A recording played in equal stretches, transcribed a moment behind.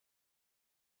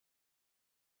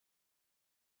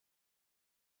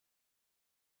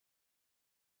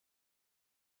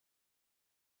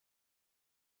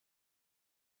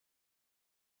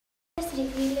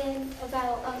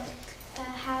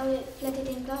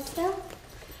last time.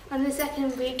 On the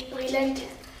second week, we learned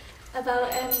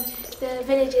about the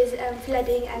villagers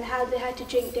flooding and how they had to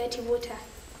drink dirty water.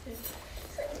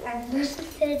 And the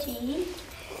third week,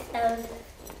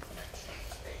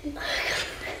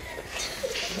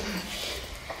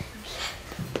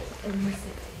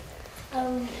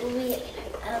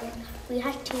 we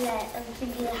had to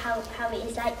figure how it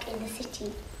is like in the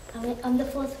city. And on the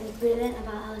fourth week, we learned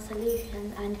about our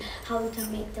solutions and how we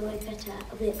can make the road better,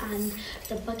 and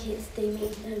the buckets they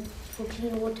made for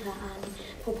clean water and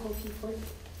for poor people.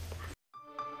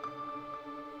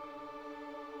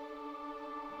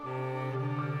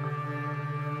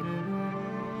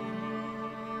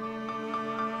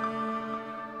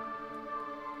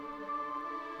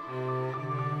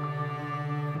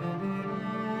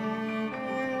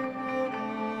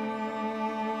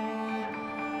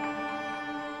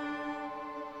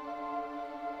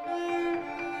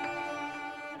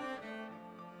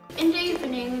 In the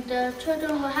evening, the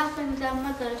children were helping their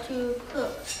mother to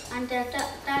cook, and their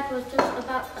dad was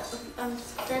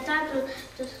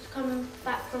just coming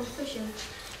back from fishing.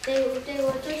 They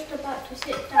were just about to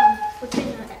sit down for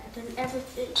dinner,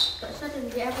 but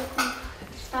suddenly everything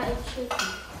started shaking.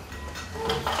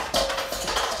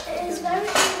 It is very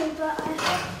early, but I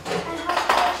have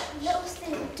a little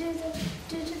sleep due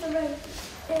to the rain.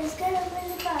 It is getting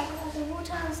really bad as the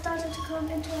water has started to come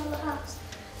into our house.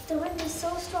 The wind is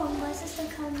so strong, my sister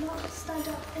cannot stand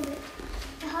up in it.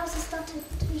 The house has started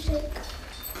to shake.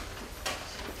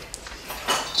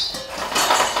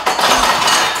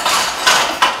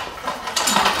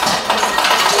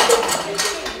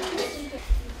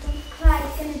 Don't cry,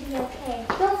 it's going to be okay.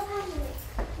 Go family.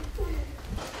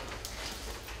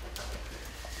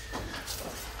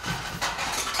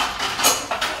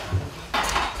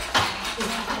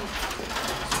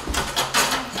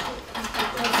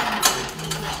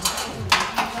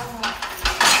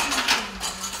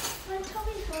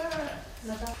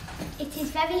 It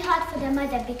is very hard for the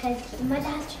mother because the mother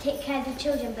has to take care of the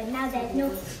children, but now there's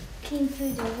no clean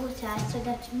food or water, so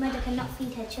the mother cannot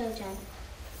feed her children.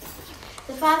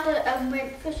 The father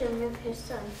went fishing with his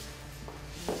son.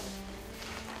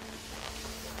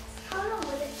 How long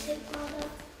will it take, Mother?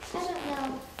 I don't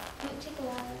know. It might take a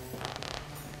while.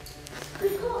 We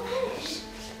caught fish.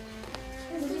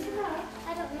 Is this enough? I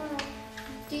don't know.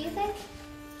 Do you think?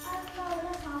 I don't know,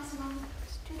 let's ask Mum.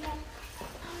 It's too late.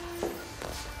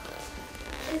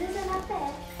 Is this enough fish?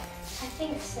 I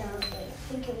think so. I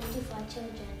think it will do for our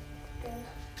children.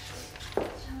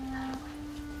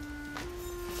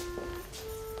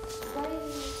 Why do you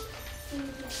do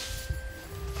this?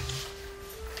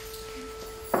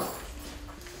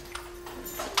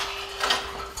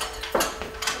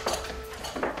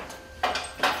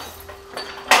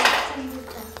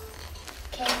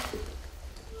 Okay.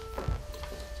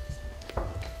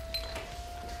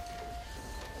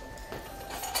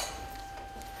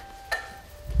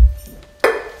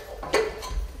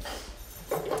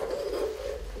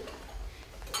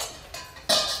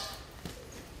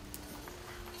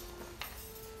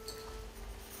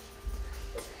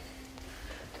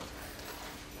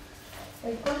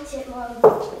 We've got it, Mum.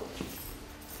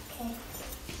 Okay.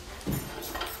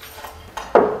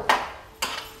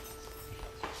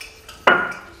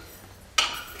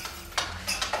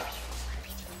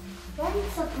 When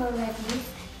is supper ready?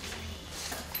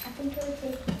 I think it will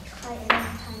take quite a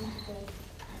long time, I think.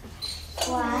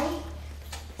 Why?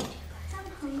 I'm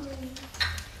hungry.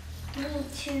 Me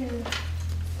too.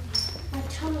 My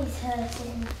tummy's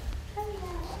hurting. Hurry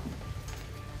up.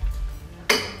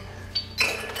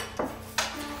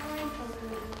 I'm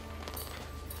hungry.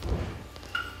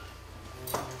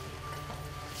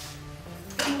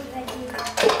 Food ready.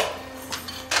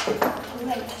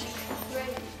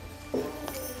 Ready.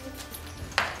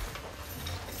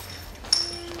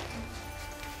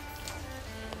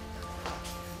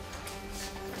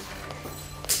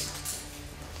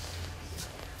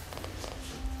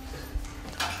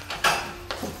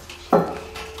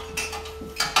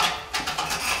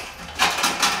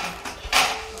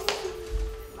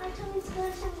 My tummy's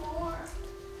hurting more.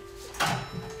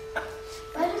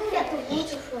 Where did we get the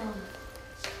water from?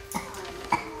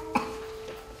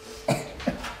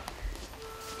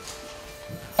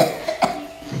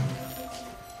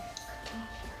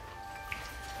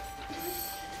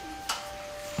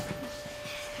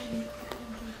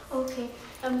 Okay.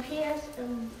 Here's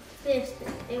this.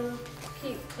 It will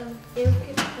keep. If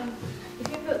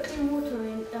you put clean water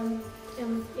in,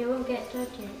 it won't get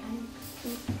dirty.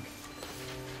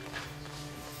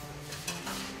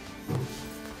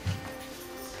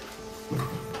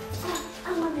 I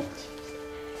want it.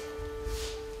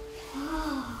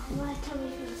 Oh, my tummy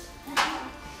feels better.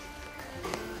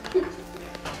 The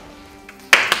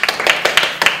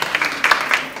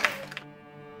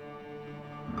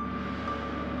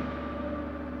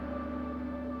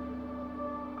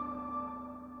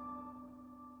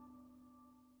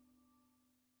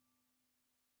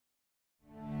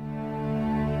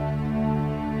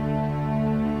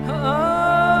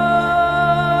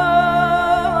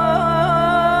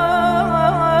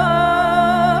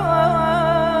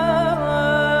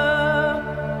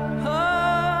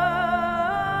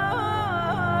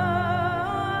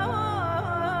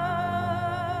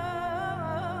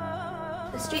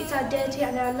streets are dirty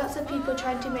and there are lots of people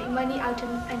trying to make money out of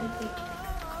anything.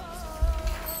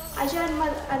 Aisha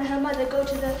and her mother go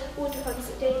to the water pumps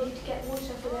daily to get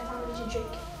water for their family to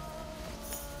drink.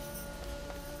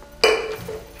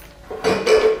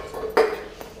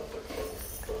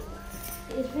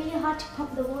 It's really hard to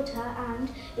pump the water and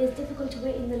it's difficult to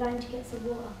wait in the line to get some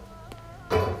water.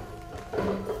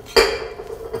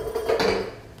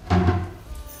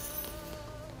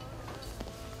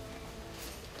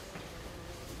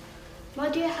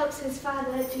 Madia helps his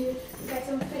father to get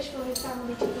some fish for his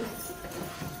family to eat.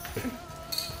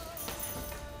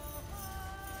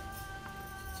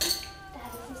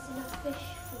 Dad, is this enough fish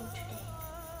for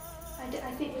today?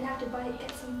 I think we'll have to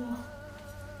get some more.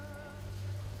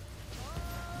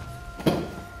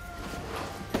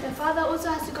 The father also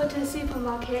has to go to the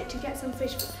supermarket to get some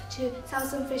fish, to sell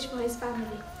some fish for his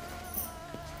family.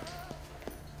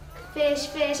 Fish,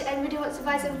 everybody wants to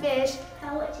buy some fish.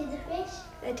 How much is the fish?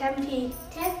 They're 10p.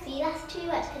 10p, that's too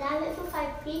much. Can I have it for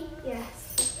 5p? Yes.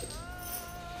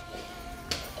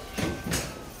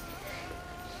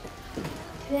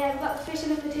 Today I've got fish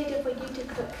and a potato for you to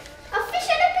cook. A fish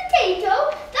and a potato?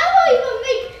 That won't even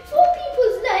make 4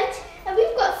 people's lunch, and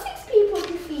we've got 6 people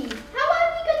to feed. How are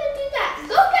we going to do that?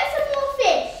 Go get some more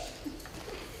fish.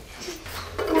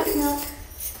 Knock, knock.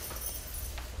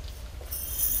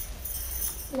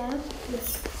 Hello? Yes.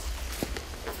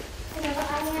 Hello,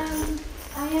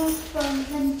 I am from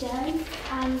London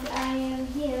and I am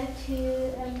here to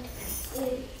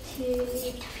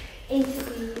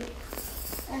interview you.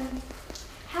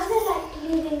 How's it like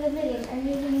living in the village and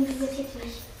living in the city?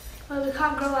 Well, we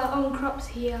can't grow our own crops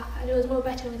here, and it was more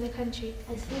better in the country.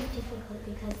 It's really difficult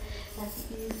because I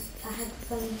had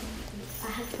fun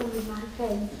with my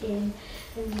friends in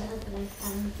the other life,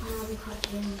 and now we can't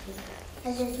do anything.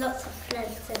 And there's lots of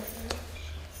floods everywhere.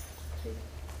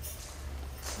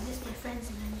 I miss my friends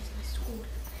and I miss my school.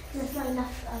 There's not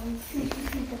enough food to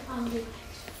feed the family.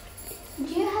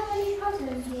 Do you have any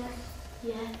problems here?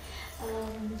 Yeah,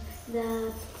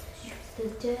 the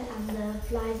dirt and the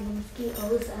flies and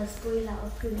mosquitoes spoil our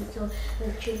food, so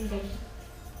we're chewing them.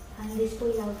 And they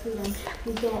spoil our food and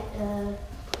we get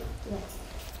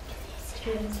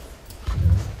germs.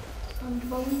 And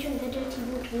when we drink the dirty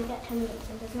water, we get termites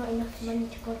and there's not enough money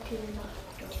to go to the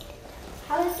doctor.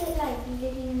 How is it like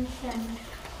living in the sun?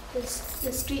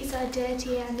 The streets are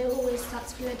dirty and it always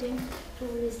starts flooding. It's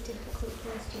always difficult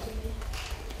for us to do it.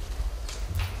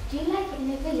 Do you like it in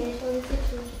the village or the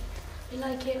city? We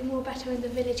like it more better in the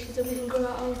village because then we can grow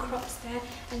our own crops there,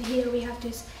 and here we have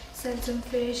to send some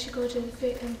fish, go to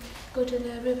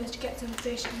the rivers to get some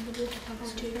fish and the water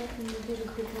pumps too. Better in the village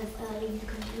because in the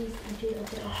country you do a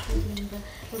bit of feeding, but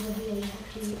over here you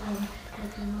have to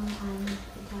help your mum and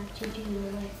dad to do your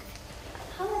work.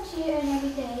 How much do you earn every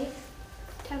day?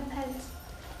 10 pence.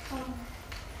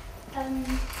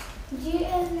 Do you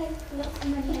earn like lots of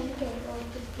money every day or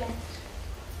just less?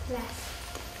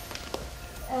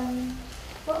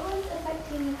 What was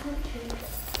affecting the country?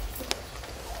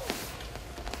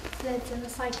 Floods and a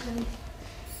cyclone,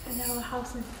 and our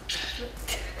house is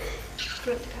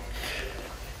broke.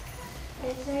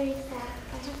 It's very sad.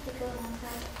 I have to go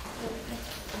outside.